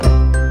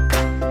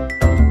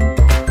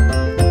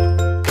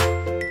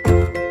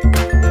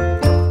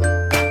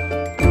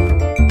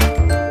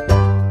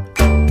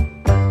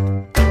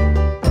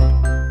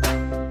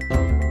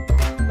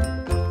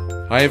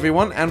Hi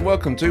everyone, and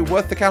welcome to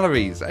Worth the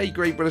Calories, a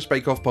Great British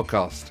Bake Off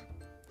podcast.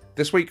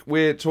 This week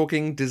we're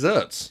talking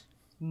desserts.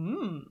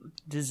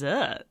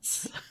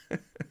 Desserts.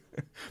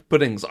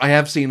 Puddings. I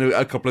have seen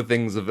a couple of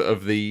things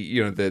of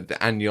the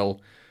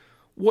annual.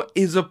 What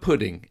is a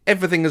pudding?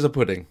 Everything is a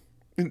pudding.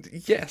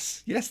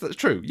 Yes, that's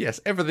true.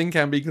 Yes, everything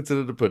can be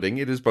considered a pudding.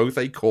 It is both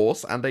a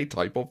course and a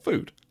type of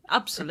food.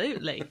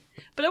 Absolutely.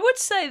 But I would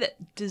say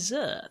that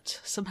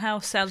dessert somehow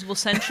sounds more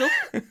sensual.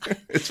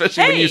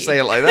 Especially when you say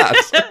it like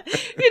that.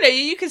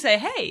 You can say,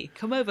 hey,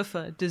 come over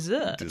for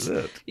dessert.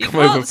 You Come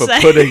over for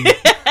say, pudding.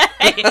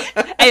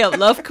 hey,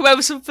 love, come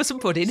over for some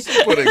pudding.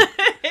 Pudding.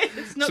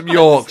 It's not Some quite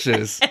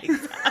Yorkshires.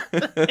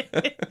 Exactly.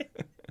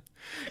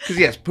 Because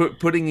yes,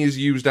 pudding is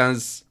used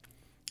as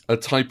a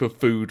type of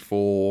food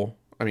for,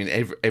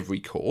 every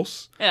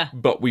course. Yeah.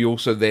 But we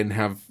also then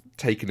have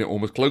taken it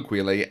almost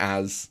colloquially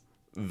as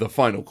the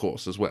final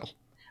course as well.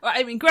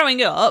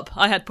 Growing up,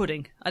 I had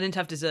pudding. I didn't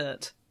have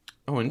dessert.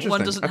 Oh, interesting.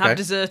 One doesn't have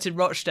dessert in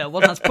Rochdale.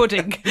 One has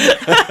pudding.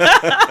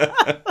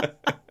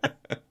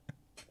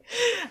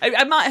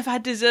 I might have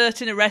had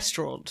dessert in a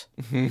restaurant,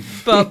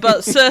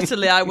 but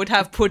certainly I would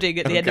have pudding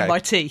at the end of my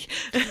tea.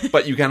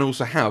 But you can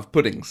also have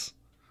puddings.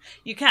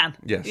 You can.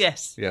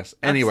 Yes.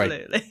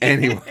 Absolutely.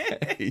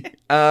 Anyway.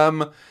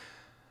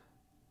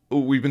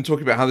 We've been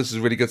talking about how this is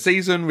a really good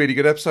season, really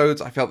good episodes.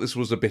 I felt this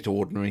was a bit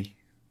ordinary,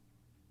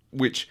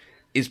 which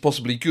is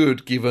possibly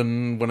good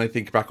given when I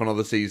think back on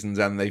other seasons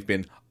and they've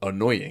been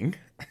annoying.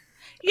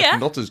 Yeah.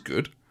 Not as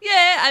good.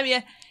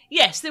 Yeah,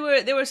 yes, there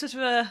were sort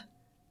of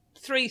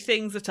three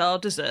things that are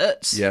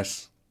desserts.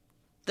 Yes.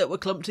 That were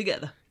clumped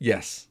together.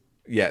 Yes.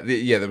 Yeah,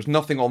 there was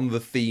nothing on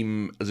the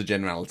theme as a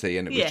generality,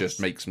 and it was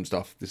just make some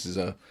stuff. This is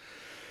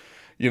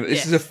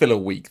this is a filler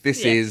week.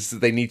 This is,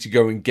 they need to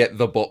go and get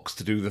the box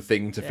to do the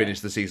thing to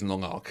finish the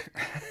season-long arc.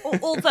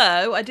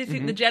 Although, I did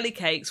think the jelly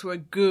cakes were a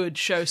good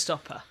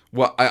showstopper.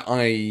 Well,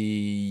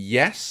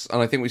 yes,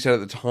 and I think we said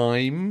at the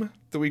time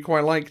that we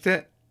quite liked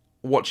it.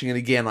 Watching it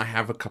again, I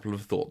have a couple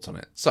of thoughts on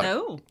it.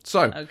 So,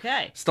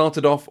 okay.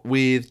 Started off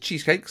with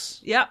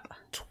cheesecakes. Yep.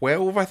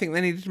 12, I think they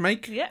needed to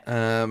make. Yeah.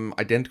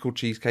 Identical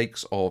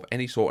cheesecakes of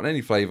any sort and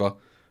any flavour,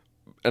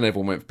 and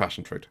everyone went for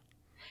passion fruit.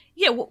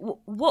 Yeah,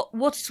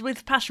 what's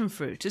with passion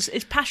fruit?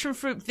 Is passion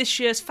fruit this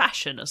year's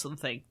fashion or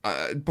something?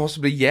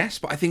 Possibly yes,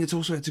 but I think it's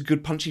a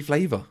good punchy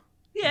flavour.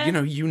 Yeah.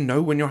 You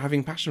know when you're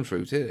having passion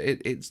fruit,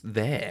 it's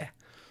there.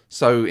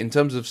 So in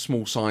terms of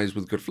small size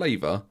with good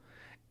flavour,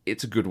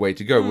 it's a good way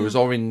to go. Whereas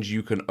orange,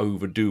 you can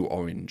overdo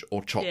orange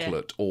or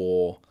chocolate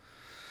or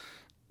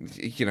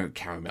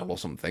caramel or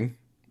something.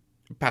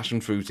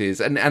 Passion fruit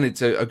is, and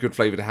it's a good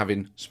flavour to have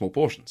in small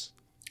portions.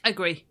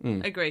 Agree.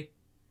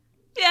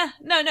 Yeah,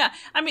 no.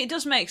 It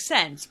does make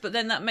sense, but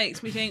then that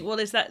makes me think, well,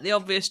 is that the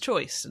obvious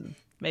choice? And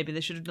maybe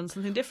they should have done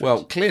something different.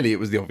 Well, clearly it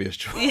was the obvious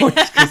choice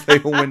because they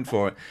all went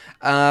for it.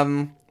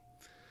 I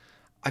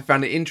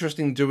found it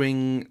interesting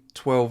doing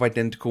 12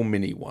 identical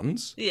mini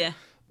ones. Yeah.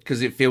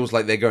 Because it feels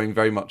like they're going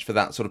very much for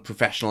that sort of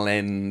professional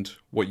end,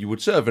 what you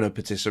would serve in a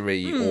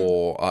patisserie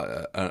or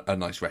a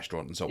nice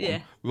restaurant and so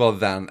on, rather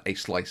than a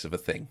slice of a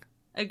thing.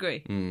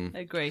 Agree.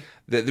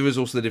 There is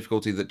also the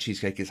difficulty that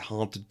cheesecake is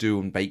hard to do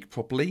and bake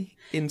properly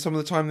in some of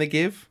the time they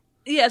give.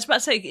 Yeah, I was about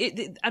to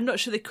say, I'm not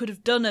sure they could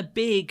have done a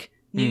big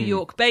New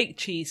York baked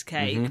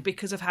cheesecake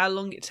because of how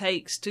long it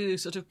takes to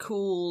sort of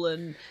cool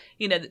and,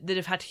 they'd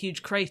have had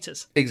huge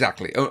craters.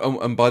 Exactly.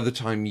 And by the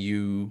time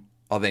you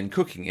are then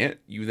cooking it,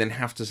 you then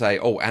have to say,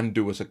 and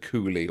do us a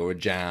coulis or a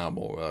jam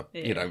or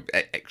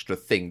a, extra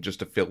thing just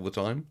to fill the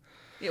time.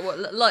 Yeah,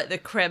 like the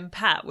creme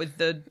pat with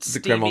the creme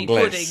steamy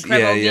pudding,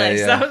 creme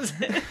anglaise. That was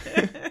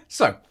it.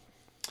 So,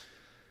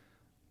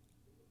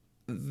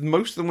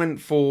 most of them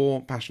went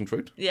for passion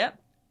fruit. Yeah.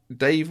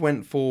 Dave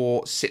went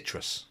for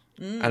citrus.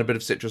 And a bit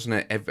of citrus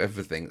in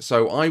everything.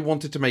 So I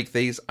wanted to make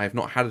these. I have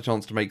not had a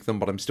chance to make them,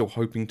 but I'm still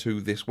hoping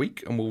to this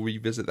week, and we'll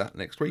revisit that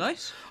next week.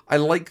 Nice. I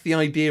like the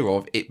idea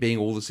of it being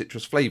all the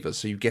citrus flavours.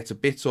 So you get a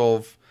bit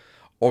of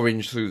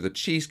orange through the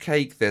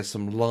cheesecake. There's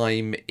some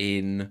lime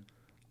in,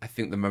 I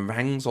think the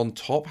meringues on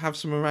top have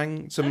some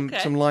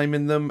lime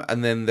in them.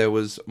 And then there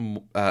was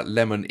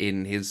lemon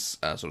in his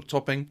sort of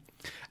topping.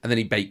 And then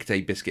he baked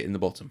a biscuit in the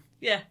bottom.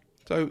 Yeah.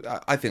 So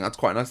I think that's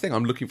quite a nice thing.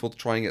 I'm looking forward to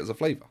trying it as a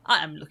flavour.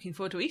 I am looking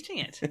forward to eating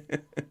it.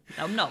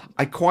 No.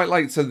 I quite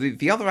like... So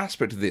the other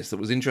aspect of this that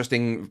was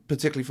interesting,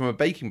 particularly from a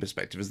baking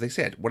perspective, as they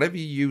said, whatever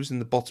you use in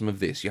the bottom of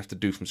this, you have to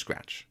do from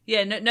scratch.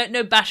 Yeah,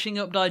 no bashing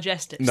up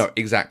digestives. No,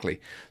 exactly.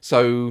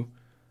 So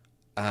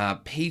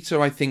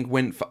Peter, I think,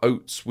 went for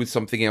oats with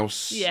something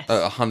else,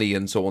 honey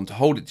and so on, to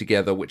hold it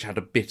together, which had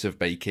a bit of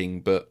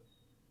baking, but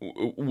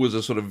was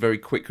a sort of very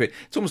quick...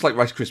 It's almost like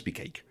Rice Krispie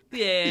cake.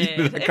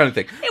 Yeah. That kind of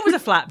thing. It was a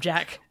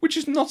flapjack. Which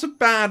is not a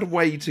bad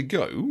way to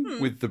go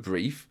with the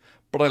brief,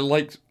 but I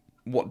liked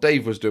what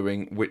Dave was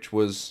doing, which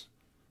was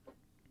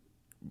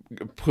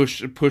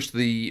push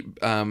the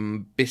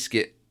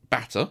biscuit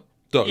batter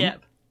dough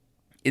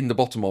in the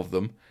bottom of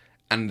them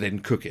and then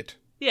cook it.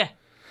 Yeah.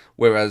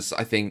 Whereas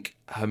I think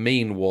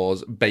Hermine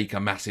was bake a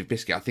massive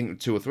biscuit. I think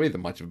 2 or 3 of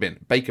them might have been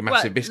bake a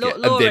massive biscuit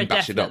Laura and then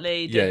bash it up.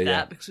 definitely did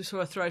that because we saw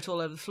her throw it all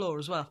over the floor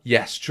as well.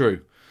 Yes,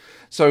 true.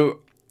 So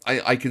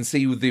I can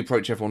see the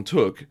approach everyone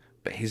took,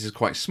 but his is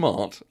quite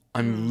smart.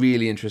 I'm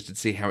really interested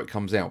to see how it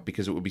comes out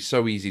because it would be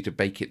so easy to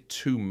bake it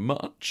too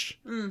much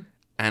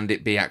and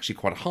it be actually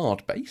quite a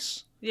hard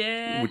base.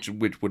 Yeah. Which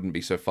wouldn't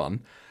be so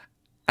fun.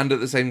 And at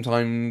the same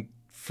time,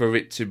 for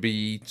it to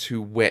be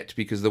too wet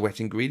because of the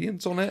wet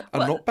ingredients on it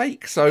and not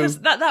bake. So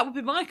that would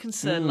be my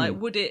concern. Like,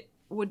 would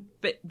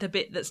the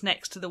bit that's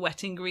next to the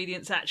wet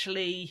ingredients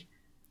actually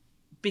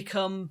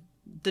become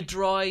the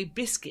dry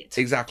biscuit?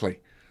 Exactly.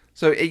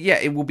 So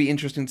it will be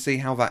interesting to see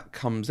how that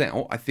comes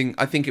out. I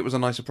think it was a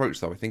nice approach,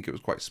 though. I think it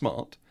was quite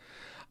smart.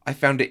 I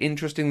found it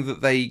interesting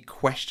that they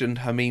questioned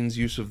Hermine's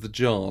use of the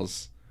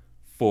jars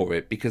for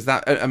it, because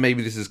that, and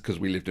maybe this is because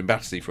we lived in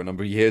Battersea for a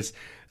number of years,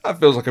 that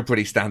feels like a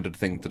pretty standard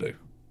thing to do.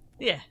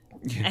 Yeah.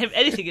 Have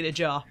anything in a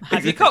jar.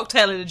 Have your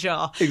cocktail in a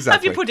jar. Exactly.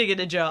 Have your pudding in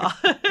a jar.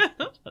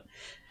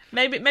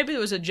 maybe there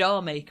was a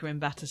jar maker in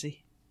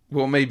Battersea.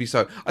 Well, maybe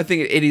so. I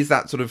think it is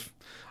that sort of,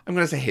 I'm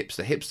going to say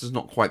hipster. Hipster's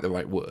not quite the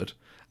right word.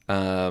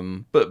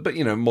 But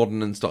you know,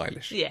 modern and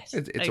stylish. Yes,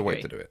 it's a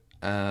way to do it.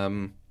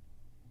 But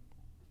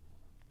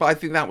I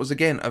think that was,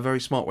 again, a very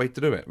smart way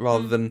to do it,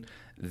 rather than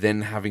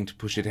then having to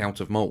push it out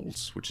of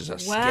moulds, which is a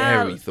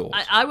scary thought.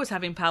 I was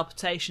having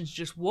palpitations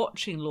just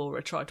watching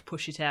Laura try to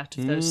push it out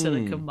of those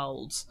silicone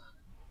moulds.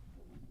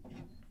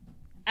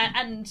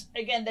 And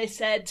again, they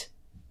said,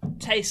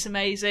 tastes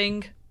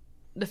amazing.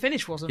 The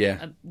finish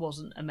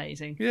wasn't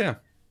amazing. Yeah.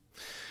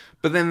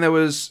 But then there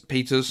was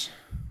Peter's,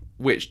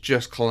 which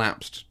just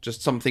collapsed.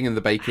 Just something in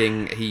the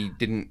baking. He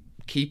didn't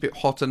keep it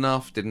hot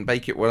enough, didn't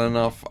bake it well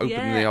enough,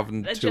 opened the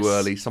oven too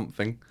early,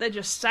 something. They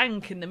just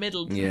sank in the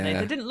middle, didn't they?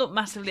 They didn't look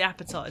massively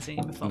appetising,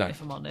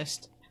 if I'm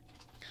honest.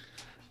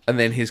 And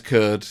then his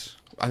curd,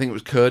 I think it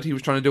was curd he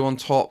was trying to do on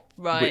top,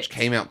 right, which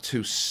came out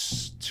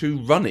too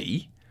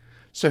runny,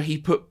 so he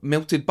put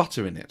melted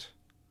butter in it.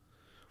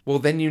 Well,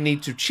 then you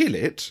need to chill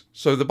it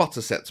so the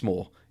butter sets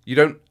more. You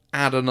don't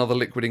add another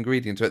liquid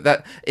ingredient to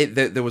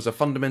it. There was a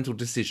fundamental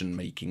decision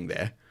making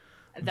there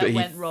that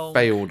went wrong.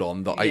 Failed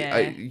on that.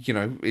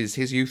 Is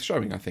his youth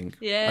showing? I think.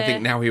 Yeah. I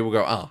think now he will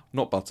go.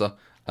 Not butter,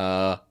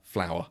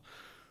 flour.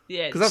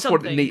 Yeah, because that's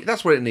what it needed.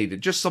 That's what it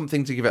needed. Just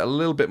something to give it a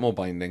little bit more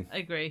binding. I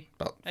agree.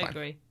 But fine.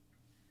 Agree.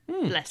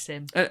 Bless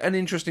him. An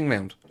interesting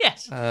round.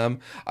 Yes.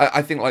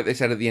 I think, like they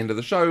said at the end of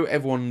the show,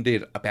 everyone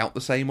did about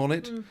the same on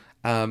it.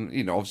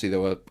 Obviously there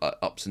were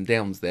ups and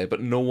downs there,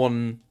 but no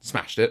one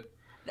smashed it.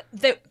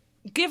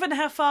 Given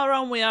how far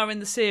on we are in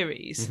the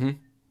series,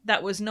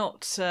 that was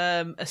not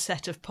a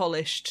set of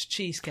polished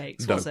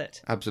cheesecakes, was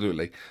it?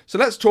 Absolutely. So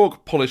let's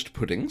talk polished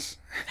puddings.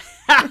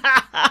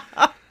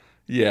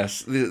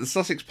 Yes, the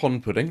Sussex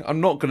Pond pudding.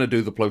 I'm not going to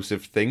do the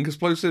plosive thing, because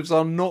plosives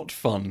are not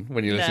fun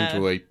when you listen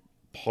to a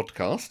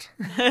podcast.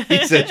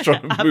 He says,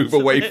 trying to move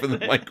away from the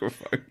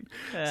microphone.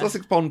 Yeah.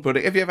 Sussex Pond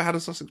pudding. Have you ever had a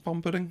Sussex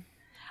Pond pudding?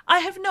 I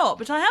have not,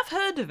 but I have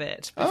heard of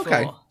it before.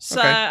 Okay. So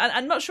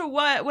I'm not sure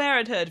where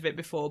I'd heard of it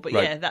before, but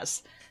right.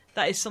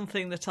 That is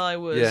something that I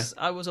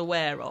was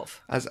aware of.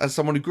 As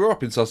someone who grew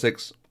up in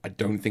Sussex, I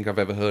don't think I've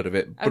ever heard of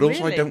it. But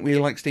also, I don't really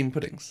like steamed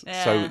puddings.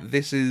 Yeah. So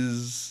this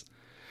is...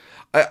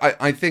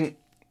 I think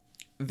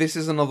this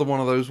is another one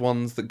of those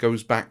ones that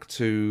goes back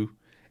to...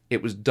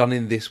 It was done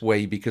in this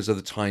way because of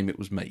the time it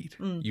was made.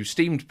 You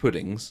steamed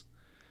puddings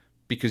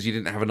because you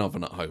didn't have an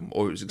oven at home,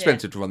 or it was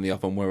expensive to run the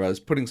oven, whereas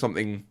putting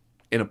something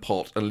in a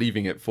pot and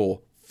leaving it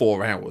for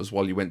 4 hours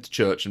while you went to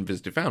church and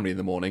visited family in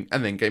the morning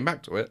and then came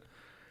back to it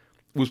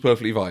was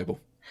perfectly viable.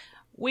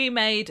 We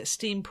made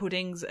steamed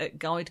puddings at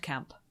guide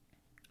camp.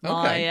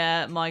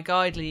 Okay. My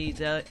guide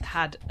leader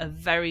had a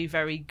very,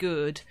 very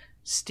good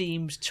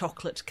steamed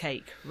chocolate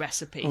cake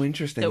recipe. Oh,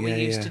 interesting. That we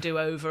used to do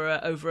over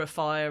a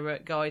fire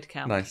at guide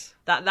camp. Nice.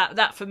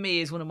 That for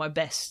me is one of my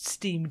best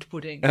steamed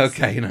puddings.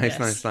 Okay,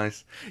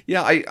 nice.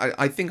 Yeah,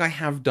 I think I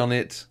have done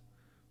it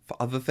for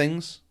other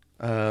things.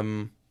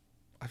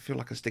 I feel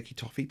like a sticky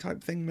toffee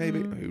type thing,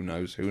 maybe. Who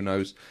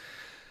knows?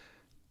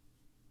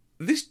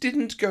 This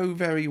didn't go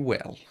very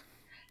well.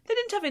 They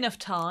didn't have enough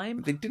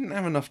time. They didn't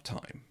have enough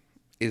time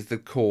is the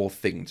core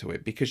thing to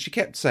it, because she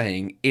kept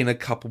saying in a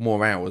couple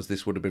more hours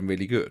this would have been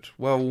really good.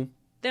 Well,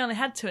 they only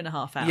had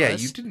 2.5 hours. Yeah,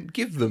 you didn't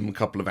give them a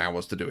couple of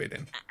hours to do it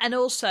in. And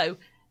also,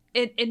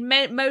 in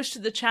most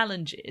of the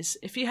challenges,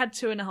 if you had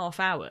 2.5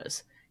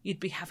 hours,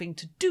 you'd be having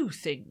to do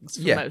things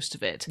for most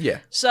of it. Yeah.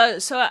 So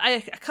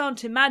I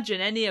can't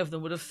imagine any of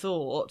them would have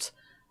thought,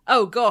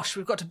 oh gosh,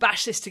 we've got to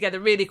bash this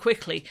together really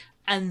quickly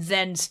and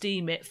then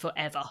steam it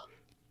forever.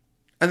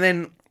 And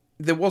then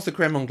there was the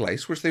creme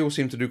anglaise, which they all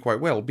seemed to do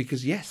quite well,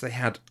 because yes, they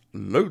had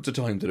loads of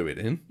time to do it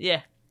in.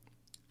 Yeah.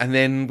 And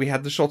then we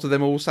had the shot of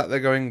them all sat there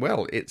going,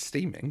 well, it's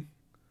steaming.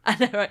 I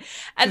know, right?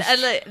 And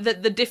like,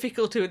 the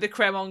difficulty with the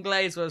creme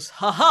anglaise was,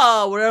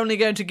 we're only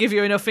going to give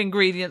you enough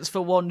ingredients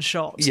for one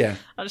shot. Yeah.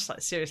 I'm just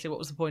like, seriously, what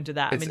was the point of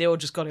that? I mean, they all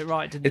just got it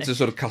right, didn't they? It's a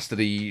sort of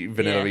custody,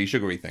 vanilla-y,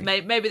 sugary thing.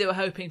 Maybe they were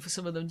hoping for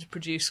some of them to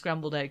produce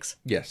scrambled eggs.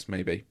 Yes,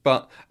 maybe.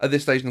 But at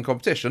this stage in the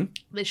competition,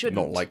 they shouldn't.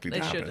 Not likely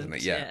to happen, isn't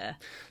it? Yeah.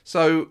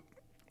 So,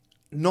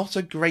 not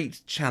a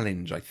great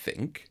challenge, I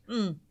think,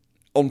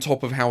 on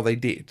top of how they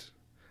did.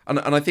 And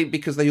I think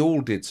because they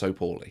all did so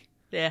poorly.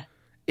 Yeah.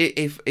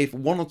 If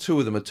one or two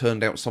of them had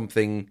turned out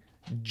something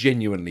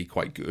genuinely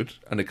quite good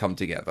and had come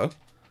together,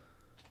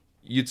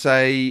 you'd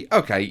say,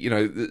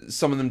 okay,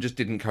 some of them just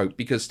didn't cope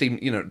because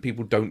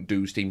people don't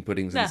do steamed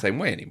puddings in the same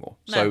way anymore.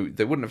 No. So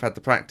they wouldn't have had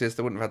the practice,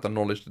 they wouldn't have had the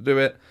knowledge to do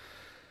it.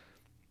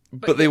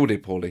 But they all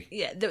did poorly.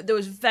 Yeah, there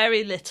was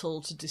very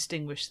little to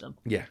distinguish them.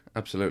 Yeah,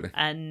 absolutely.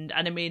 And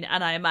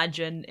I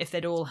imagine if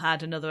they'd all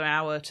had another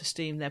hour to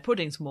steam their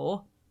puddings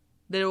more,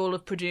 they'd all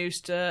have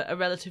produced a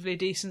relatively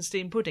decent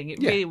steamed pudding. It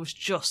really was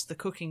just the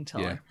cooking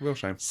time. Yeah, real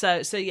shame.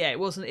 So yeah, it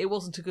wasn't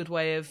a good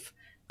way of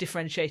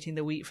differentiating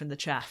the wheat from the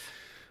chaff.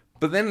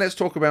 But then let's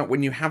talk about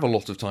when you have a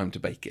lot of time to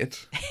bake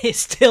it. It's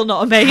still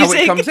not amazing. How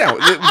it comes out.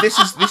 This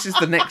is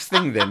the next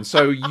thing then.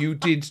 So you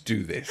did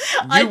do this.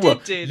 I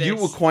did do this. You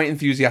were quite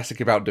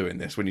enthusiastic about doing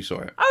this when you saw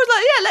it. I was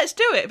like, yeah, let's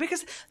do it.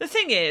 Because the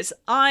thing is,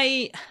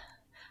 I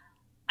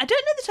don't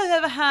know that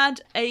I've ever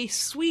had a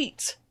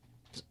sweet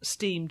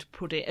steamed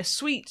pudding,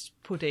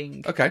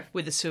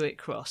 with a suet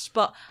crust,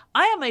 but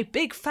I am a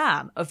big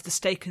fan of the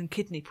steak and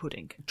kidney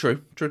pudding.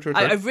 True.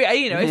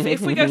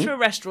 If we go to a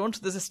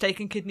restaurant, there's a steak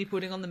and kidney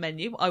pudding on the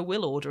menu, I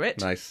will order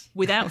it. Nice.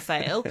 Without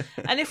fail.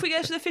 And if we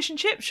go to the fish and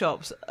chip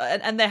shops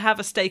and they have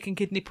a steak and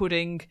kidney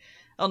pudding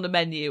on the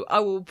menu, I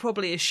will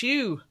probably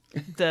eschew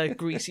the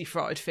greasy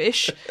fried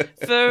fish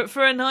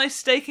for a nice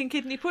steak and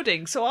kidney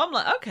pudding. So I'm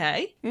like,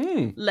 okay,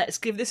 let's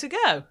give this a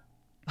go.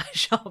 I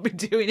shan't be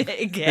doing it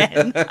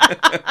again.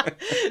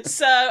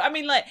 So, I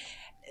mean, like,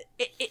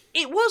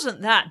 it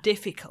wasn't that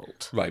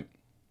difficult. Right.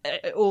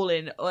 All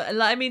in.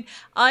 I mean,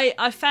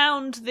 I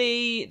found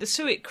the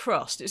suet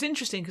crust. It was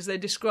interesting because they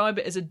describe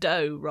it as a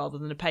dough rather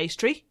than a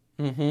pastry.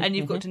 And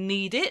you've got to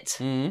knead it.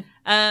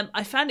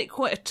 I found it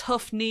quite a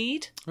tough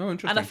knead. Oh,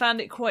 interesting. And I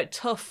found it quite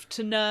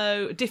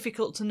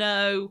difficult to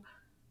know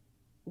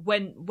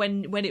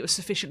when it was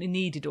sufficiently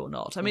kneaded or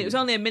not. I mean, it was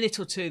only a minute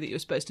or two that you were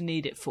supposed to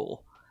knead it for.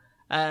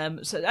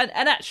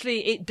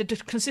 Actually, the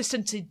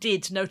consistency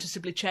did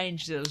noticeably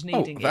change as I was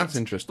kneading it. That's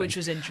interesting. Which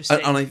was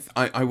interesting. And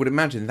I would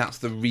imagine that's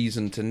the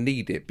reason to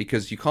knead it,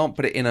 because you can't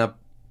put it in a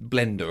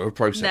blender or a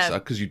processor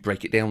because you'd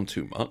break it down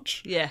too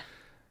much. Yeah.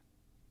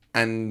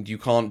 And you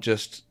can't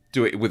just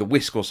do it with a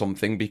whisk or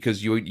something,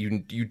 because you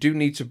do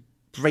need to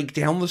break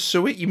down the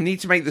suet. You need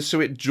to make the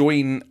suet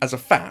join as a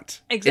fat.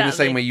 Exactly. In the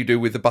same way you do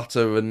with the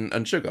butter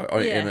and sugar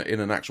in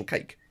an actual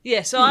cake.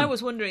 Yeah, so I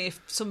was wondering if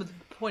some of the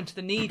point of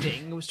the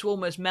kneading was to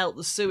almost melt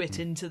the suet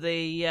into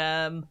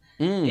the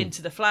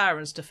flour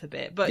and stuff a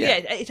bit. But yeah,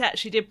 it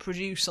actually did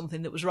produce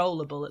something that was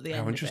rollable at the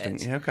end. Oh, interesting.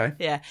 Of it. Yeah, okay.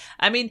 Yeah.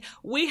 I mean,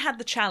 we had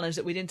the challenge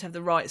that we didn't have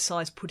the right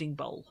size pudding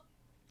bowl.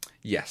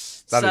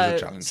 Yes, that is a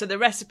challenge. So the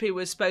recipe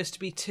was supposed to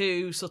be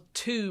two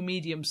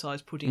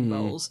medium-sized pudding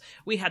bowls.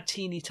 We had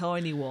teeny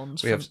tiny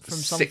ones. We have from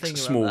something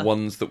 6 small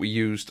ones that we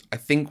used, I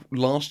think,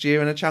 last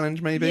year in a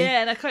challenge, maybe.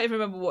 Yeah, and I can't even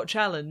remember what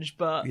challenge,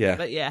 but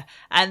yeah.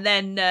 And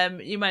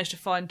then you managed to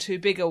find 2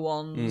 bigger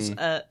ones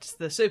at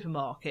the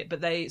supermarket, but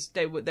they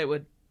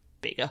were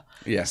bigger.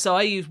 Yeah. So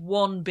I used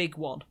one big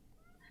one.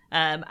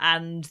 And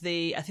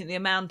I think the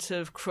amount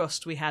of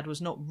crust we had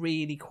was not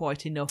really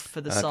quite enough for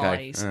the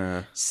size.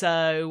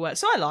 So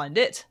I lined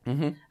it.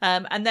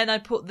 And then I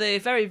put the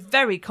very,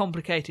 very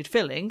complicated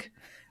filling,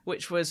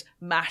 which was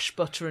mash,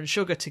 butter and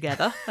sugar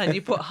together. And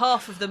you put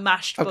half of the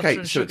mashed butter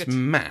and sugar. Okay, so it's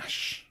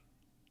mash.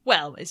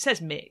 Well, it says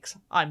mix.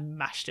 I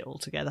mashed it all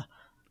together.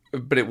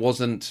 But it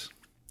wasn't...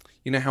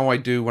 You know how I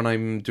do when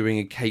I'm doing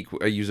a cake,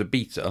 I use a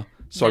beater,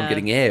 so I'm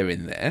getting air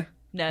in there?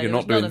 No, you're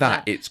not doing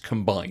that. It's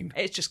combine.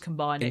 It's just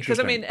combining. Because,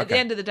 I mean, at the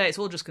end of the day, it's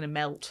all just going to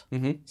melt.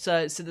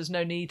 So there's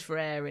no need for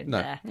air in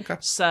there. Okay.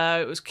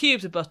 So it was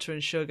cubes of butter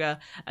and sugar.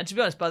 And to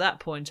be honest, by that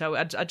point,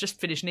 I just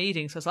finished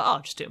kneading. So I was like,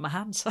 I'll just do it with my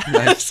hands.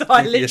 Nice. So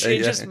I literally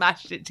just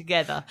mashed it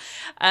together.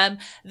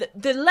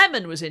 The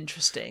lemon was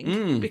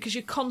interesting because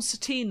you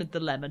concertinaed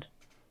the lemon,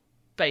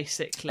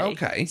 basically.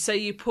 Okay. So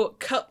you put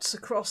cuts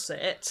across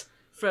it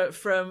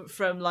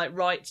from like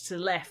right to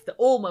left,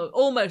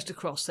 almost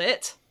across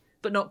it.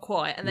 But not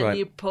quite. And then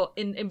you put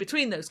in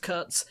between those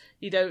cuts,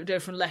 you don't go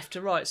from left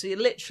to right. So you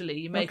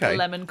make a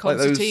lemon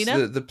concertina.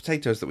 Like the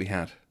potatoes that we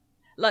had.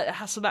 Like the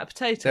Hasselback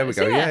potatoes. There we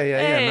go.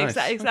 Yeah. Nice.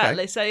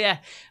 Exactly. Okay. So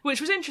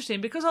which was interesting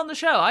because on the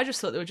show I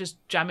just thought they were just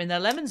jamming their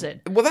lemons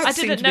in. Well, that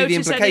seemed to be the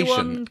implication.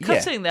 Anyone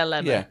cutting their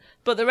lemon. Yeah.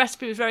 But the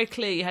recipe was very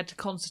clear. You had to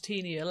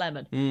concertina your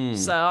lemon.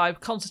 So I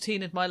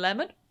concertinaed my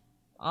lemon.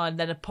 And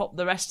then I popped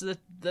the rest of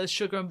the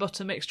sugar and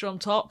butter mixture on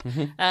top.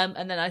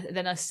 And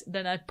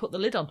then I put the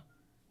lid on,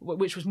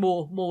 which was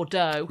more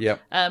dough. Yeah.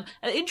 And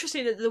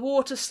interesting that the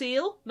water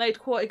seal made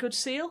quite a good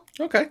seal.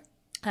 Okay.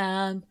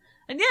 And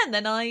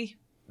then I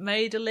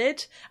made a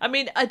lid. I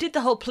mean, I did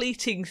the whole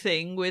pleating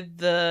thing with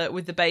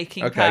the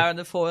baking Okay. powder and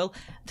the foil.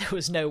 There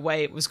was no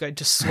way it was going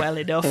to swell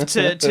enough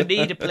to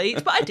need a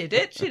pleat, but I did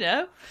it, you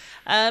know.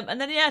 And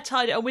then, I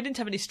tied it on. We didn't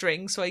have any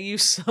strings, so I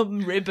used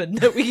some ribbon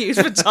that we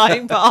use for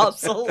tying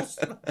parcels.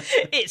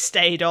 It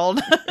stayed on.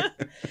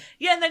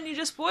 Yeah, and then you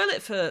just boil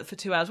it for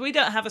 2 hours. We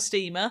don't have a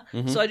steamer,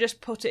 so I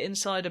just put it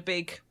inside a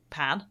big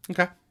pan.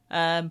 Okay.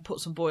 Put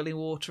some boiling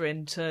water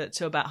in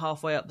to about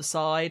halfway up the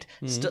side,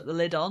 stuck the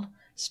lid on,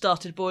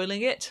 started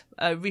boiling it,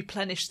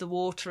 replenished the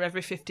water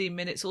every 15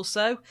 minutes or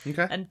so.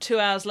 Okay. And 2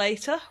 hours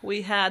later,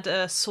 we had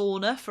a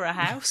sauna for a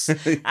house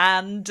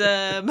and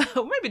or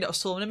maybe not a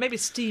sauna, maybe a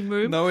steam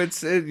room. No, I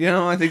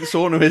think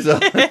sauna is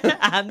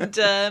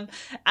a...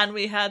 and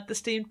we had the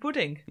steamed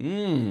pudding.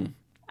 Mm.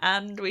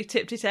 And we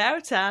tipped it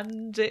out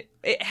and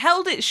it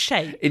held its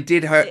shape. It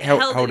did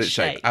held hold its its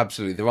shape.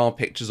 Absolutely. There are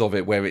pictures of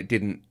it where it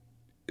didn't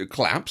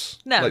collapse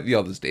like the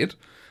others did.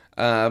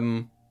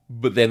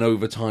 But then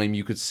over time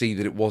you could see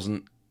that it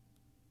wasn't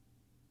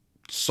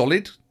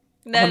solid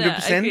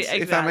 100%,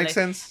 if that makes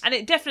sense. And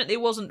it definitely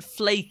wasn't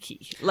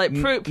flaky. Like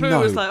Prue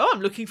was like,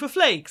 I'm looking for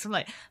flakes. I'm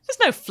like, there's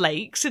no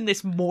flakes in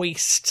this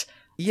moist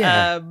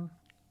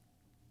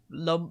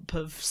lump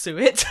of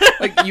suet.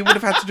 Like, you would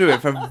have had to do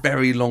it for a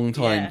very long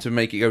time to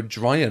make it go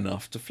dry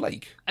enough to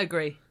flake.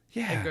 Agree.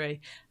 Yeah.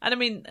 Agree. And I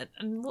mean,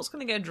 and what's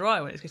going to go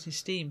dry when it's getting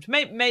steamed?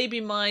 Maybe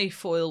my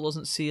foil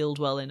wasn't sealed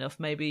well enough.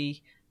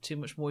 Maybe too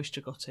much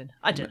moisture got in.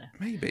 I don't know.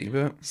 Maybe,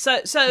 but...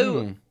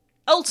 So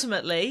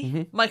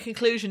ultimately, my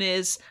conclusion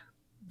is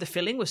the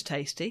filling was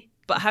tasty,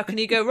 but how can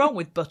you go wrong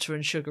with butter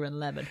and sugar and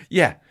lemon?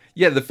 Yeah,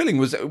 the filling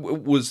was,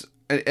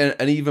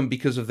 and even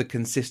because of the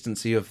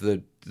consistency of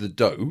the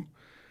dough,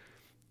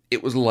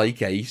 it was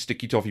like a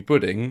sticky toffee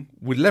pudding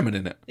with lemon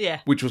in it.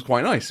 Yeah. Which was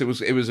quite nice. It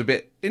was a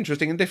bit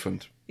interesting and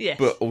different. Yes.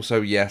 But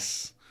also,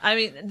 yes. I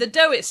mean, the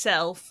dough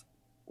itself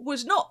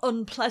was not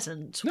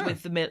unpleasant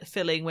with the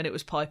filling when it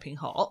was piping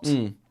hot.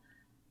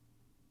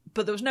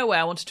 But there was no way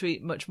I wanted to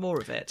eat much more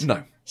of it.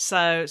 No.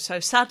 So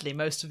sadly,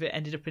 most of it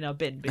ended up in our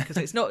bin because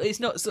it's not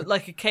sort of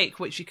like a cake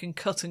which you can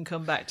cut and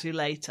come back to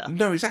later.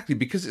 No, exactly,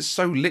 because it's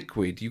so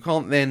liquid. You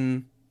can't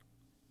then,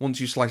 once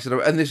you slice it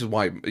over, and this is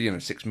why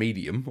 6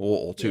 medium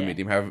or 2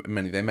 medium, however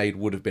many they made,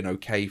 would have been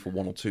okay for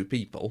 1 or 2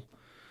 people.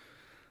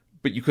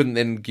 But you couldn't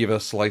then give a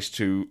slice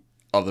to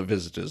other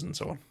visitors and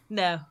so on.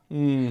 No.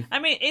 I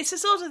mean, it's the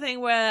sort of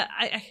thing where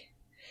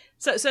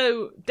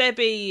So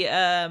Debbie,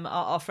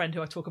 our friend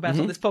who I talk about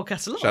on this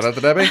podcast a lot. Shout out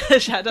to Debbie.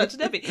 Shout out to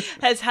Debbie.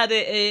 Has had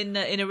it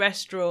in a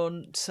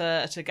restaurant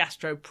at a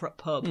gastro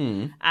pub,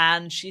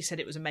 and she said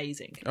it was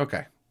amazing.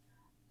 Okay.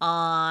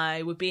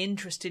 I would be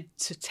interested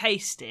to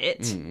taste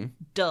it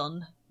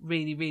done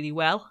really, really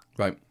well.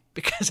 Right.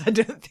 Because I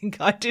don't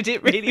think I did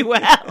it really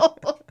well.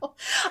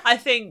 I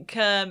think,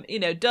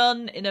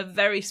 done in a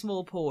very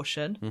small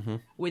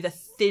portion with a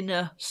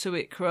thinner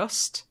suet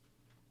crust.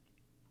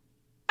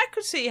 I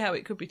could see how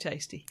it could be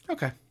tasty.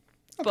 Okay.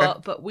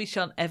 But we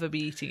shan't ever be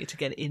eating it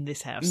again in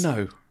this house.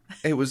 No.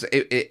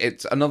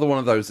 It's another one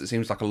of those that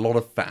seems like a lot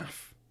of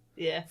faff.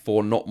 Yeah.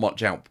 For not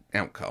much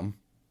outcome.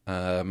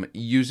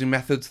 Using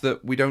methods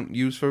that we don't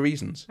use for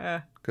reasons.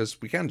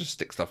 Because we can just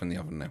stick stuff in the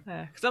oven now.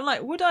 Because I'm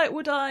like,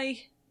 would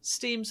I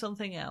steam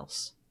something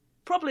else?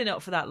 Probably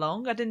not for that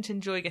long. I didn't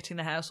enjoy getting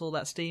the house all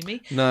that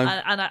steamy. No.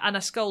 And I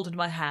scalded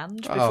my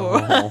hand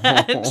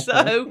beforehand.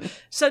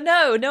 So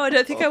no, I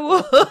don't think I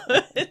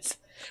would.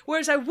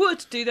 Whereas I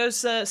would do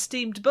those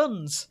steamed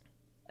buns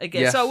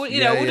again. Yes. So I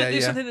wouldn't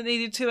do something that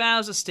needed 2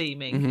 hours of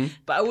steaming,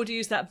 but I would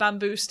use that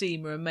bamboo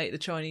steamer and make the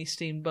Chinese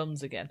steamed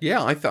buns again.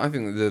 Yeah, I think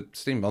that the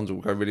steamed buns will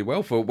go really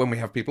well for when we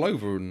have people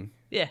over in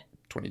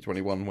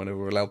 2021, whenever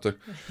we're allowed to.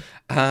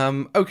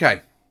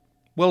 Okay.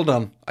 Well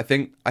done. I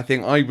think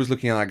I was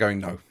looking at that going,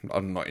 no,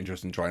 I'm not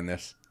interested in trying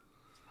this.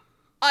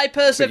 I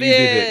persevered.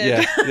 You did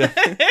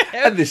it,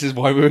 yeah. And this is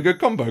why we're a good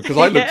combo, because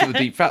I looked at the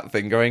deep fat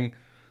thing going,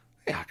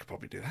 yeah, I could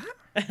probably do that.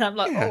 And I'm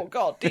like, oh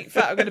God, deep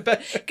fat, I'm going to burn.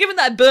 Given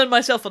that I burned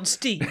myself on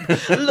steam,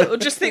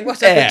 look, just think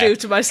what I could do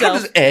to myself.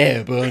 How does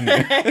air burn you?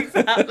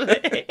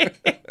 Exactly.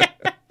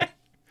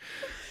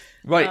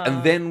 Right,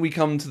 and then we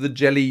come to the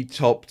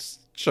jelly-topped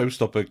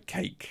showstopper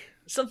cake.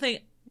 Something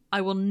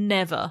I will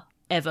never,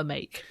 ever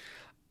make.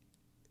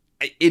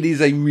 It is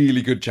a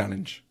really good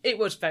challenge. It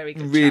was very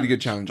good. Really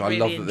good challenge. I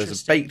love that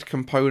there's a baked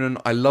component.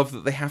 I love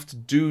that they have to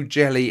do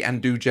jelly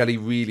and do jelly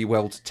really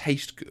well to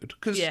taste good.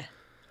 Because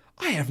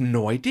I have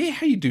no idea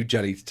how you do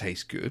jelly to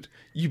taste good.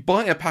 You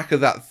buy a pack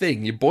of that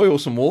thing, you boil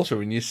some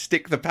water and you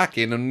stick the pack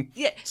in and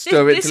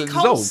stir it till it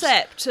dissolves. This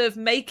concept of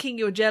making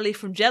your jelly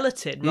from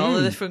gelatin rather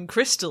than from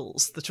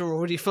crystals that are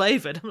already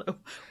flavoured. I'm like,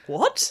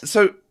 what?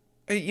 So,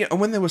 and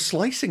when they were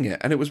slicing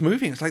it and it was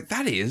moving, it's like,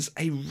 that is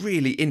a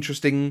really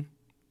interesting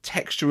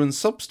texture and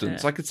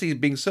substance. I could see it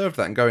being served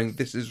that and going,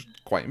 this is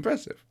quite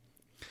impressive.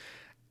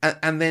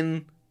 And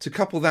then to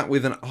couple that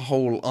with a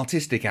whole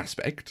artistic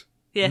aspect,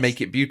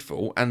 make it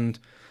beautiful, and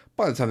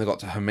by the time they got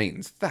to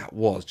Hermines, that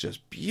was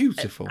just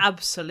beautiful.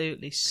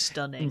 Absolutely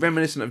stunning.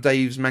 Reminiscent of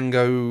Dave's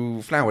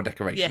mango flower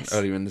decoration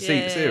earlier in the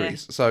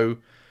series. So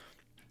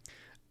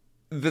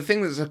the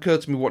thing that's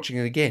occurred to me watching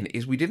it again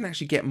is we didn't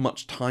actually get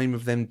much time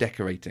of them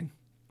decorating.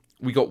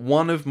 We got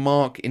one of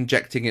Mark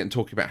injecting it and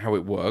talking about how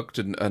it worked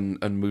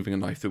and moving a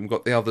knife through. We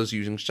got the others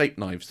using shape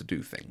knives to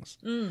do things.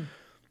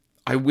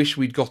 I wish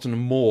we'd gotten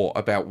more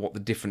about what the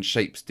different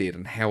shapes did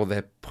and how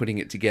they're putting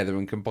it together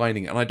and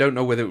combining it. And I don't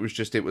know whether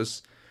it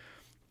was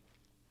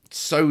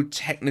so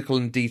technical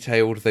and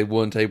detailed they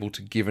weren't able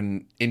to give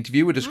an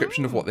interview, a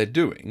description of what they're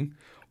doing,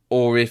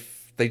 or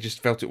if they just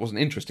felt it wasn't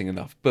interesting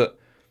enough. But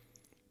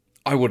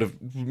I would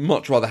have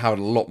much rather had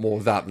a lot more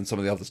of that than some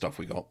of the other stuff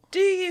we got. Do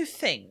you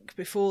think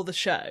before the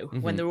show,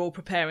 when they were all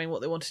preparing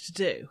what they wanted to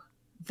do,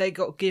 they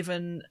got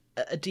given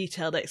a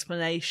detailed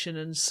explanation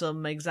and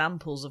some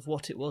examples of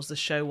what it was the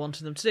show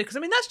wanted them to do? Because, I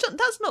mean,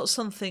 that's not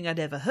something I'd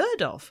ever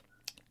heard of.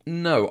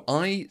 No,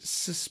 I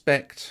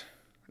suspect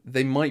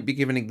they might be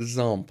given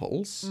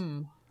examples,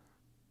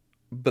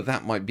 but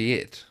that might be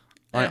it.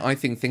 Yeah. I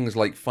think things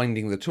like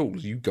finding the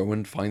tools, you go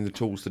and find the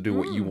tools to do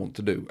what you want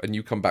to do, and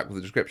you come back with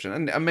a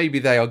description. And maybe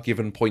they are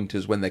given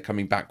pointers when they're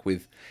coming back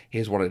with,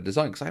 here's what I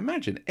designed. Because I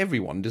imagine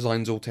everyone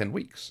designs all 10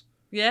 weeks.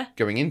 Yeah.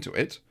 Going into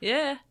it.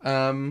 Yeah.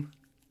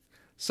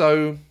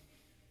 So...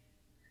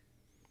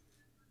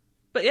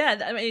 But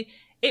yeah, I mean,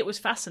 it was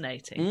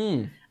fascinating.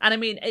 And I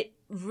mean, it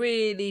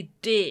really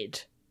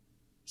did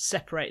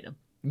separate them.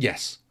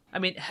 Yes. I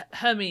mean,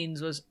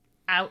 Hermines was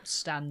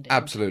outstanding.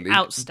 Absolutely.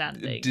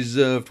 Outstanding.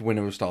 Deserved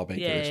winner of Star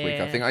Maker this week.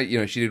 I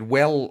think she did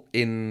well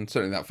in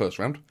certainly that first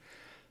round.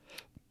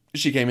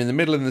 She came in the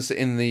middle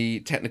in the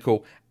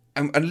technical.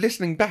 And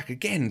listening back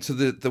again to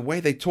the way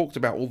they talked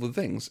about all the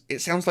things, it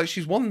sounds like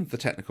she's won the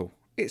technical.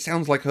 It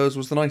sounds like hers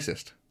was the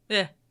nicest.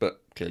 Yeah.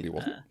 But clearly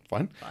wasn't.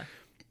 Fine.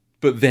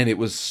 But then it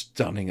was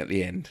stunning at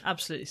the end.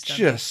 Absolutely stunning.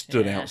 Just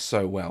stood out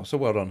so well. So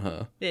well done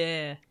her.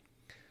 Yeah.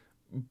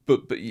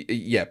 But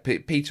yeah,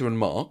 Peter and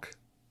Mark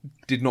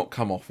did not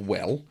come off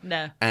well.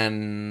 No.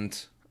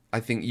 And I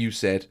think you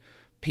said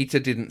Peter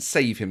didn't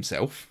save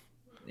himself.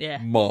 Yeah.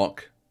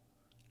 Mark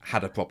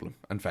had a problem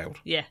and failed.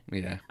 Yeah.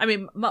 Yeah. I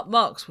mean,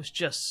 Mark's was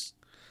just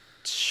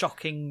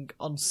shocking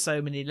on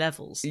so many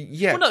levels.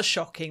 Yeah. Well, not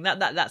shocking.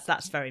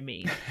 That's very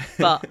mean.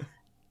 But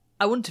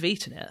I wouldn't have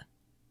eaten it.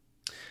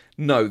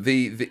 No,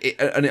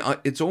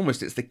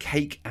 it's the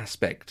cake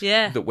aspect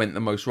that went the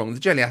most wrong. The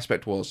jelly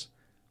aspect was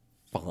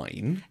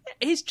fine.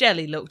 His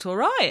jelly looked all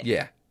right.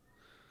 Yeah.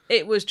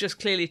 It was just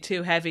clearly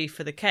too heavy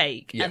for the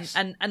cake. Yes.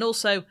 And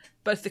also,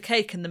 both the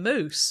cake and the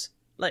mousse,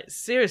 like,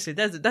 seriously,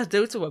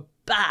 those were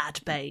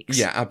bad bakes.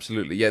 Yeah,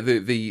 absolutely. Yeah,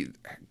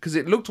 because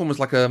it looked almost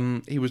like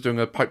he was doing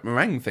a pipe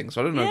meringue thing,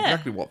 so I don't know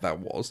exactly what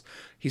that was.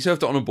 He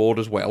served it on a board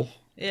as well.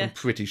 Yeah. I'm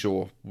pretty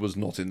sure was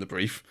not in the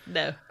brief.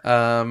 No.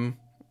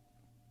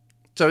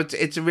 So it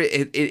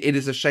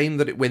is a shame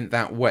that it went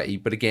that way,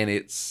 but again,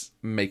 it's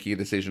making a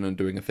decision and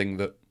doing a thing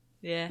that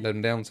let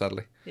him down,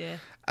 sadly. Yeah.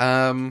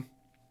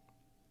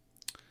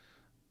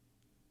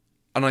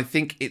 And I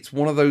think it's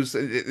one of those...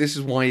 This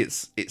is why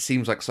it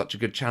seems like such a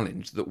good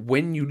challenge, that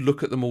when you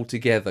look at them all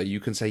together, you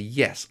can say,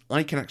 yes,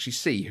 I can actually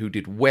see who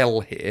did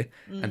well here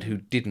and who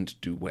didn't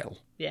do well.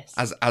 Yes.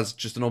 As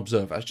just an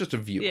observer, as just a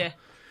viewer. Yeah.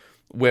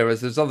 Whereas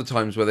there's other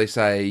times where they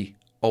say,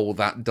 oh,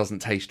 that doesn't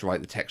taste right,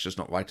 the texture's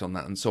not right on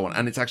that, and so on.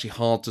 And it's actually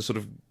hard to sort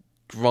of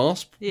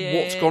grasp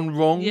what's gone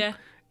wrong. Yeah.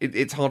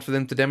 It's hard for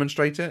them to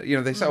demonstrate it. You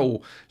know, they say,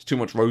 oh, it's too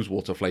much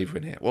rosewater flavour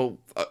in here. Well,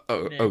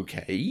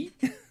 okay.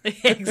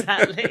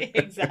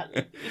 Exactly.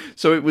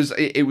 So it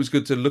was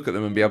good to look at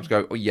them and be able to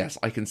go, oh, yes,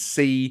 I can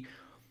see,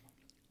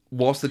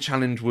 whilst the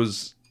challenge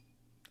was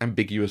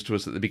ambiguous to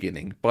us at the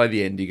beginning, by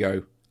the end you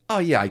go, oh,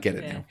 yeah, I get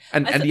it now.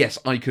 And yes,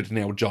 I could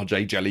now judge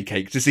a jelly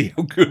cake to see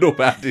how good or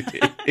bad it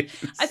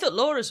is. I thought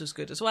Laura's was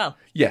good as well.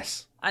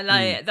 Yes. And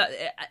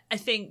I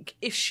think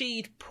if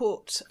she'd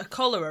put a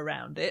collar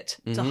around it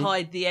to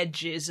hide the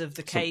edges of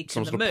the cake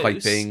and the mousse, sort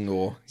of piping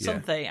or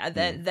something,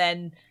 and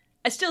then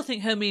I still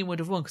think Hermine would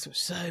have won because it was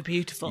so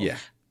beautiful. Yeah.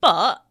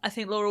 But I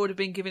think Laura would have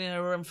been giving her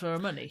a run for her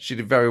money. She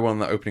did very well in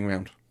that opening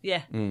round.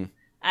 Yeah. And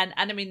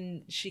I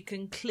mean, she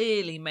can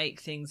clearly make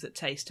things that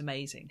taste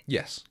amazing.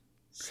 Yes.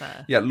 So.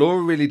 Yeah,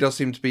 Laura really does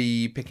seem to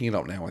be picking it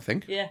up now, I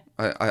think. Yeah.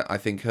 I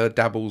think her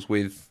dabbles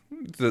with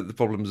the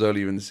problems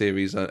earlier in the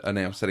series are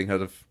now setting her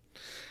to,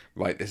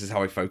 right, this is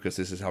how I focus,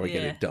 this is how I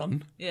get it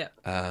done. Yeah.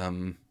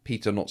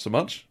 Peter, not so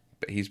much,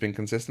 but he's been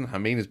consistent.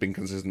 Hermine has been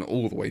consistent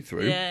all the way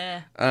through.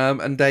 Yeah.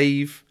 And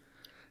Dave,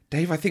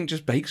 I think,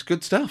 just bakes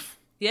good stuff.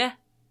 Yeah.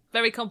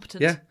 Very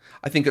competent. Yeah.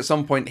 I think at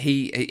some point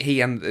he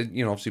and,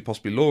 obviously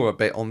possibly Laura,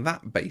 bit on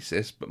that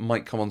basis, but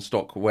might come on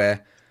stock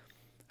where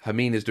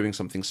Hermine is doing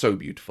something so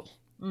beautiful.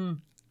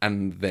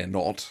 And they're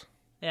not.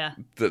 Yeah.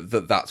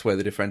 That's where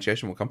the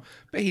differentiation will come.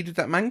 But he did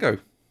that mango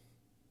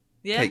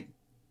cake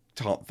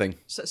tart thing.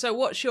 So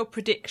what's your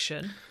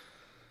prediction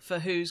for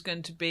who's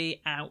going to be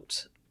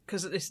out?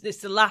 Because it's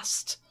the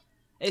last...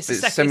 It's the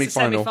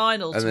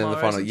semi-final and then the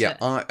final. Yeah.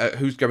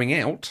 Who's going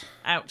out?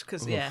 Out,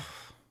 because,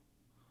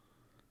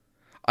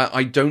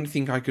 I don't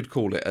think I could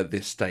call it at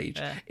this stage.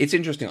 Yeah. It's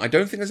interesting. I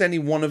don't think there's any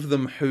one of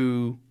them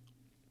who,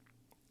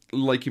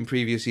 like in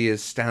previous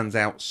years, stands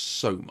out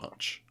so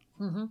much.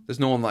 Mm-hmm. There's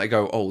no one that I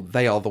go, oh,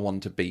 they are the one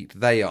to beat.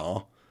 They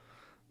are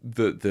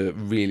the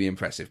really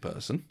impressive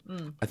person.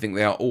 I think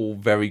they are all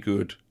very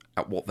good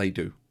at what they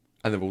do,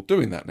 and they're all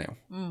doing that now.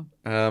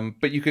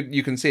 But you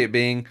can see it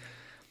being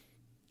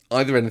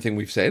either anything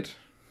we've said,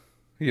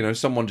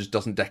 someone just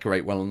doesn't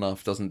decorate well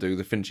enough, doesn't do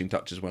the finishing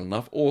touches well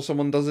enough, or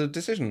someone does a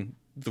decision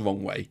the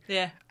wrong way,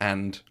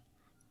 and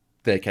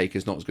their cake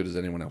is not as good as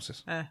anyone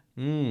else's.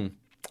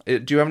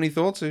 Do you have any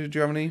thoughts? Or do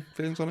you have any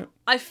feelings on it?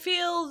 I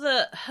feel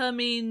that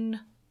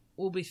Hermine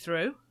will be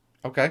through.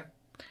 Okay.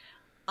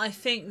 I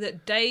think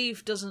that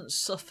Dave doesn't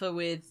suffer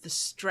with the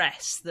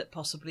stress that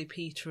possibly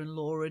Peter and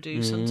Laura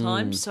do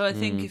sometimes. So I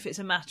think if it's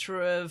a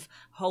matter of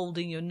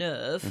holding your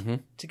nerve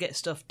to get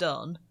stuff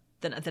done,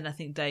 then I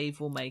think Dave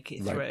will make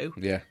it through.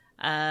 Yeah.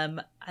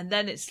 And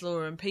then it's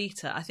Laura and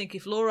Peter. I think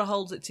if Laura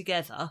holds it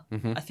together,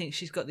 I think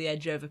she's got the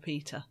edge over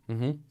Peter.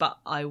 But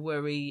I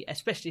worry,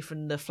 especially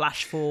from the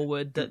flash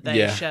forward that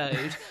they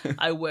showed,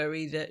 I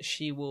worry that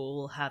she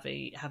will have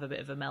a bit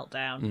of a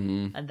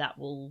meltdown, and that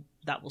will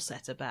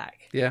set her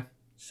back. Yeah.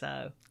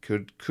 So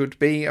could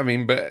be. I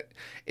mean, but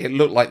it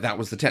looked like that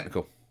was the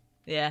technical.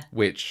 Yeah.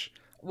 Which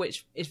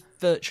is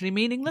virtually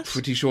meaningless.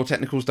 Pretty sure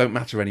technicals don't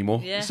matter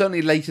anymore. Yeah.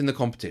 Certainly late in the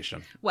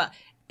competition. Well,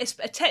 it's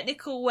a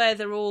technical where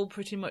they're all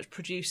pretty much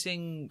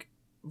producing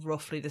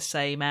roughly the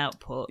same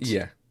output.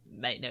 Yeah.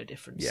 Make no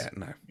difference. Yeah,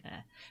 no.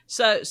 Yeah.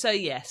 So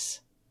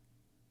yes.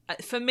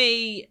 For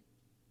me,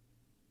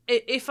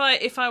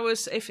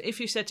 if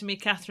you said to me,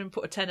 Catherine,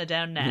 put a tenner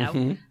down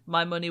now,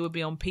 my money would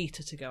be on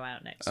Peter to go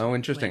out next. Oh,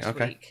 interesting. Next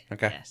Okay. week.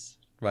 Okay. Yes.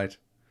 Right.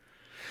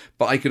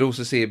 But I could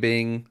also see it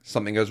being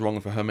something goes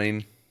wrong for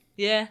Hermine.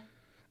 Yeah.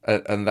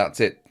 And that's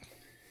it.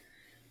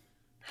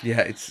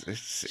 Yeah, it's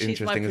She's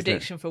interesting. my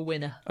prediction isn't it? for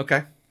winner.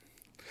 Okay.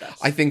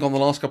 I think on the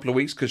last couple of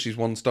weeks, because she's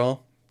 1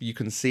 star, you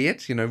can see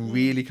it,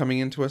 really coming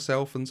into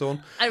herself and so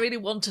on. I really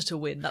want her to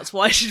win. That's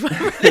why she's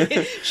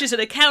she's an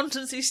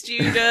accountancy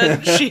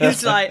student.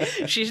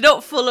 She's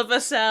not full of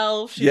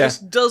herself. She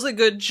just does a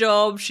good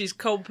job. She's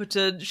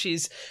competent.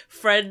 She's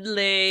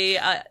friendly.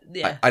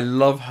 I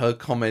love her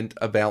comment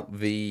about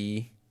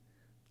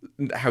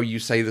how you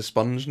say the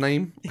sponge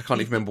name. I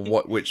can't even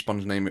remember which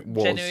sponge name it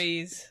was.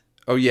 Genoese.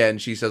 Oh yeah,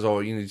 and she says, "Oh,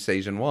 you need to say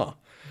Genoise."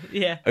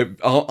 Yeah.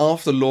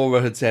 After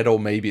Laura had said, "Oh,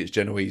 maybe it's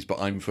Genoese, but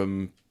I'm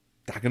from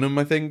Dagenham,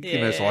 I think,"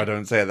 so I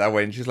don't say it that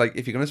way. And she's like,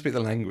 "If you're going to speak the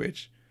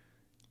language,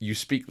 you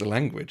speak the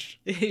language.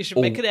 You should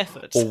make an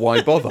effort. Or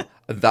why bother?"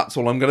 And that's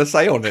all I'm going to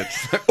say on it.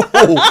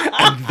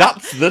 And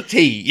that's the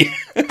tea.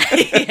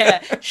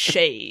 Yeah,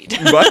 shade.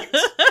 Right?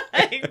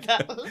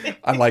 Exactly.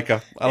 I like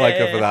her. I like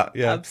her for that.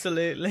 Yeah,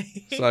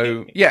 absolutely.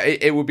 So yeah,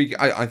 it would be.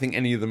 I think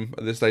any of them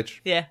at this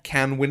stage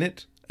can win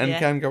it and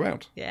can go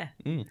out. Yeah.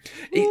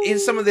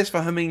 Is some of this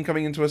for Hermine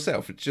coming into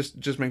herself? It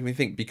just makes me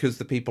think, because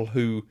the people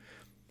who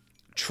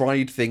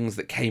tried things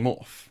that came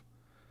off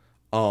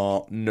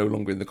are no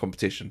longer in the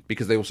competition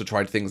because they also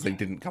tried things they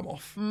didn't come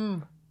off.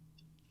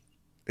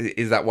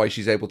 Is that why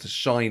she's able to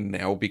shine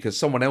now? Because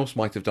someone else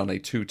might have done a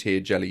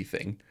 2-tier jelly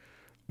thing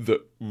that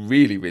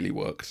really, really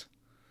worked.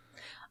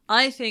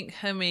 I think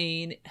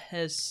Hermine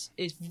is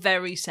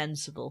very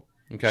sensible.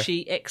 Okay.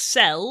 She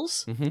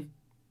excels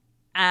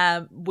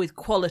with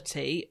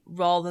quality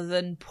rather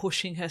than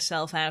pushing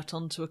herself out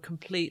onto a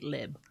complete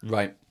limb.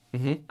 Right.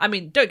 I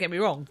mean, don't get me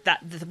wrong,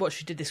 what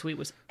she did this week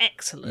was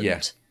excellent.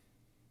 Yeah.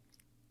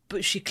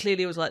 But she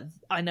clearly was like,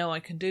 I know I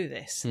can do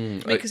this.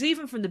 Because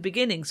even from the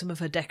beginning, some of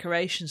her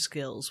decoration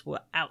skills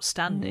were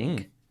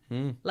outstanding.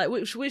 Like,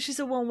 which is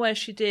the one where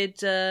she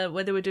did,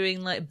 where they were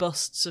doing like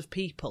busts of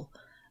people.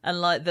 And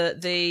like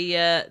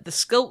the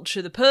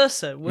sculpture, the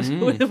person was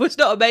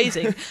not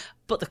amazing,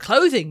 but the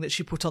clothing that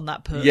she put on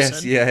that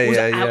person was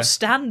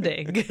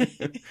outstanding.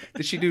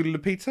 Did she do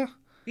Lupita?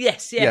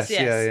 Yes.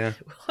 Yeah.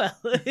 Well,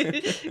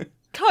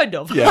 kind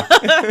of. Yeah.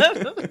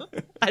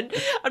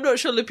 I'm not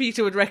sure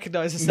Lupita would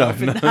recognise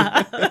herself in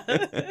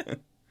that.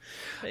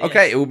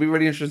 Okay, it will be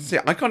really interesting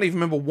to see. I can't even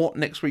remember what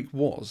next week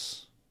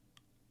was.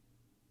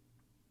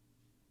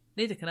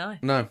 Neither can I.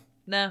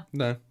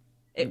 No.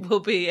 It will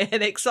be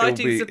an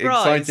exciting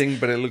surprise. Exciting,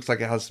 but it looks like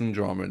it has some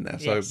drama in there,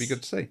 so it'll be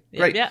good to see.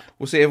 Great. Yeah.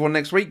 We'll see everyone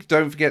next week.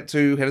 Don't forget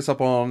to hit us up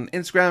on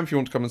Instagram if you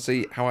want to come and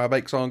see how our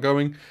bakes are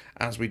going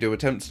as we do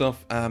attempt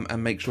stuff,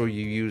 and make sure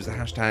you use the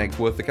hashtag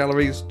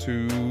 #WorthTheCalories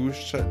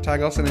to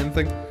tag us in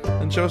anything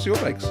and show us your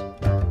bakes.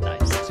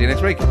 Nice. See you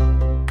next week.